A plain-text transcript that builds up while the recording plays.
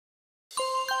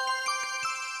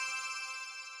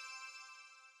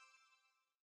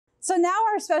So now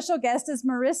our special guest is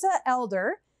Marissa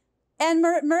Elder. And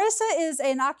Marissa is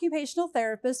an occupational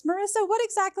therapist. Marissa, what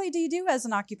exactly do you do as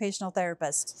an occupational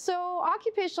therapist? So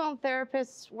occupational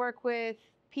therapists work with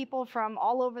people from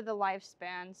all over the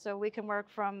lifespan. So we can work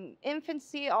from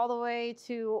infancy all the way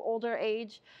to older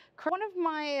age. One of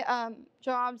my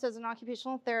jobs as an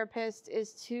occupational therapist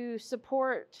is to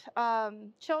support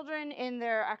children in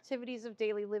their activities of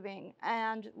daily living.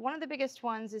 And one of the biggest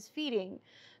ones is feeding.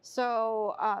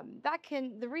 So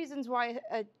the reasons why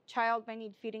a child might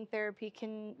need feeding therapy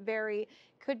can vary.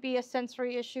 Could be a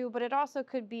sensory issue, but it also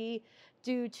could be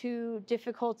due to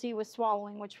difficulty with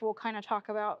swallowing, which we'll kind of talk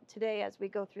about today as we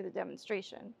go through the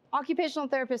demonstration. Occupational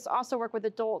therapists also work with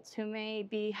adults who may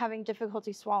be having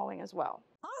difficulty swallowing as well.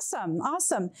 Awesome,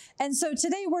 awesome. And so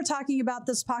today we're talking about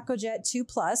this Pacojet 2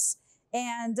 Plus.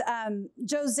 And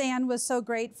Josanne was so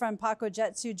great from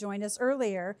Pacojet to join us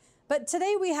earlier. But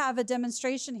today we have a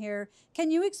demonstration here. Can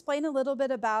you explain a little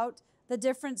bit about the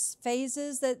different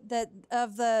phases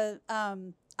of the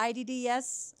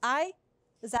IDDSI?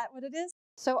 Is that what it is?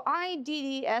 So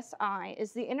IDDSI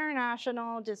is the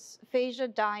International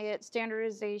Dysphagia Diet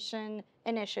Standardization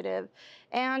Initiative.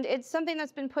 And it's something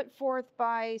that's been put forth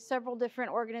by several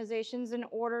different organizations in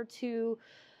order to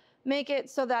make it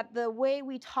so that the way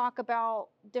we talk about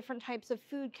different types of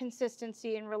food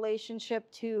consistency in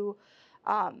relationship to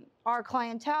our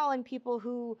clientele and people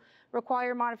who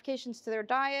require modifications to their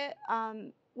diet,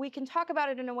 we can talk about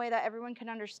it in a way that everyone can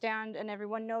understand and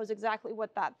everyone knows exactly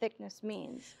what that thickness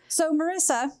means. So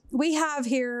Marissa, we have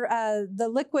here the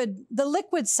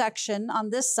liquid section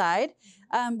on this side,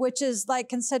 which is like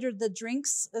considered the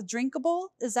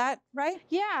drinkable. Is that right?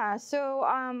 Yeah. So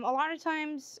a lot of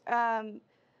times when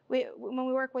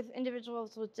we work with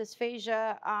individuals with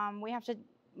dysphagia, we have to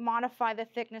modify the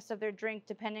thickness of their drink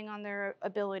depending on their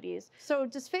abilities. So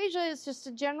dysphagia is just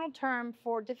a general term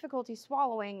for difficulty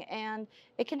swallowing, and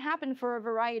it can happen for a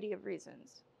variety of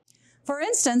reasons. For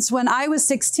instance, when I was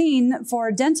 16,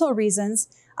 for dental reasons,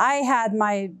 I had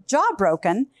my jaw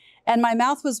broken and my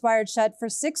mouth was wired shut for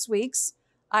 6 weeks.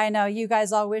 I know you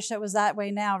guys all wish it was that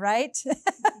way now, right?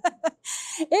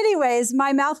 Anyways,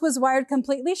 my mouth was wired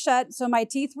completely shut, so my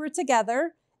teeth were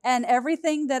together. And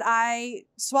everything that I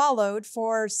swallowed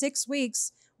for 6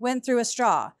 weeks went through a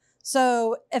straw.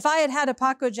 So if I had had a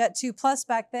Pacojet 2 Plus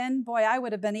back then, boy, I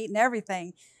would have been eating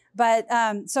everything. But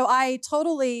so I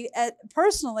totally,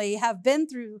 personally have been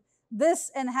through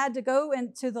this and had to go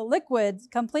into the liquid,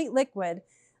 complete liquid,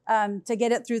 to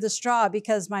get it through the straw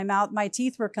because my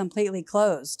teeth were completely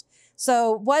closed.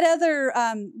 So what other,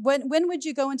 when would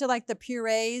you go into like the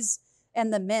purees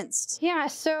and the minced? Yeah,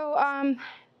 so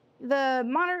the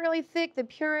moderately thick, the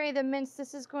puree, the mince,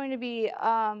 this is going to be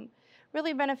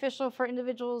really beneficial for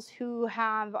individuals who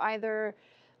have either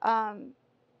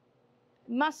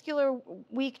muscular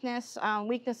weakness,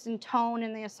 weakness in tone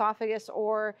in the esophagus,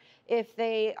 or if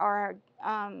they are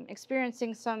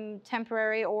experiencing some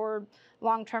temporary or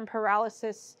long-term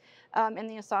paralysis in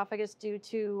the esophagus due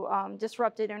to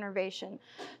disrupted innervation.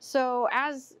 So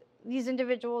as these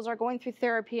individuals are going through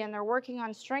therapy and they're working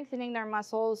on strengthening their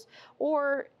muscles,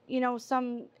 or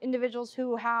some individuals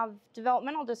who have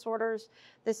developmental disorders,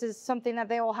 this is something that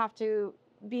they will have to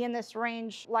be in this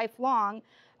range lifelong.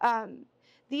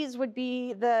 These would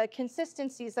be the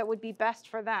consistencies that would be best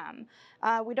for them.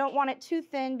 We don't want it too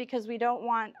thin because we don't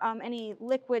want any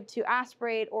liquid to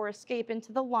aspirate or escape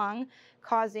into the lung,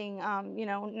 causing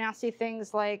nasty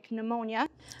things like pneumonia.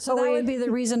 So that would be the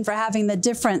reason for having the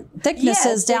different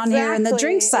thicknesses down here in the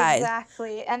drink side.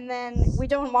 Exactly. And then we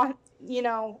don't want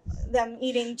them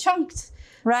eating chunked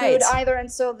right. food either.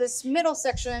 And so this middle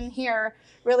section here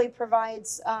really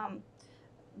provides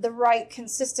the right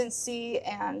consistency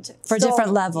and for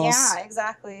different levels. Yeah,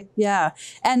 exactly. Yeah.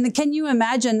 And can you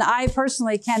imagine, I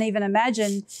personally can't even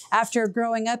imagine after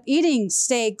growing up eating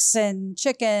steaks and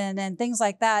chicken and things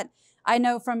like that. I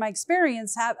know from my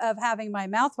experience of having my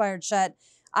mouth wired shut,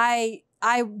 I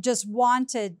just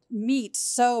wanted meat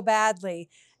so badly.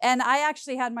 And I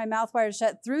actually had my mouth wired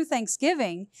shut through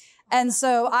Thanksgiving. And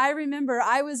so I remember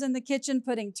I was in the kitchen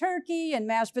putting turkey and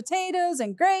mashed potatoes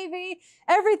and gravy,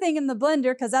 everything in the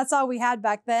blender, because that's all we had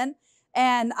back then.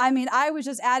 And I mean, I was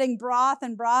just adding broth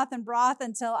and broth and broth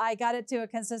until I got it to a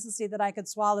consistency that I could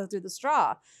swallow through the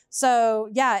straw. So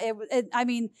yeah, I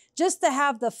mean, just to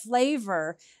have the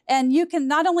flavor, and you can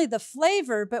not only the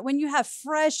flavor, but when you have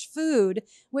fresh food,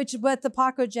 which what the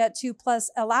Pacojet 2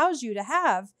 Plus allows you to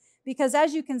have, because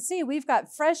as you can see, we've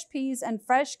got fresh peas and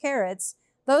fresh carrots.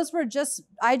 Those were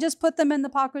I just put them in the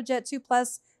Pacojet 2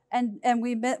 Plus and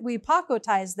we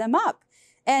Pacotized them up.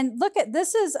 And look at,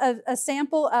 this is a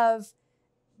sample of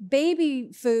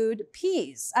baby food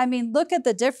peas. I mean, look at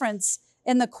the difference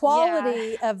in the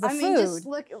quality of the food. I mean, just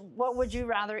look, what would you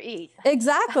rather eat?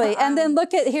 Exactly. And then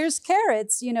look at, here's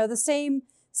carrots, you know, the same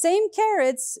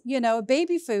carrots, you know,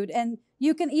 baby food. And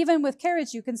you can, even with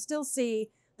carrots, you can still see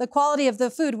the quality of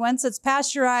the food. Once it's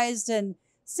pasteurized and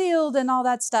sealed and all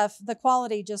that stuff, the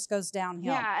quality just goes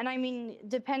downhill. Yeah, and I mean,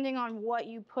 depending on what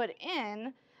you put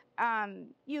in,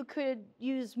 you could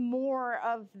use more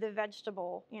of the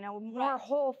vegetable, you know, more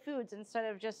whole foods instead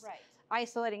of just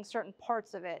isolating certain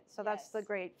parts of it. So that's the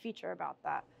great feature about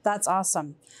that. That's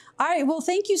awesome. All right. Well,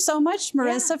 thank you so much,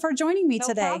 Marissa, for joining me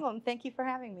today. No problem. Thank you for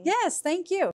having me. Yes,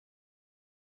 thank you.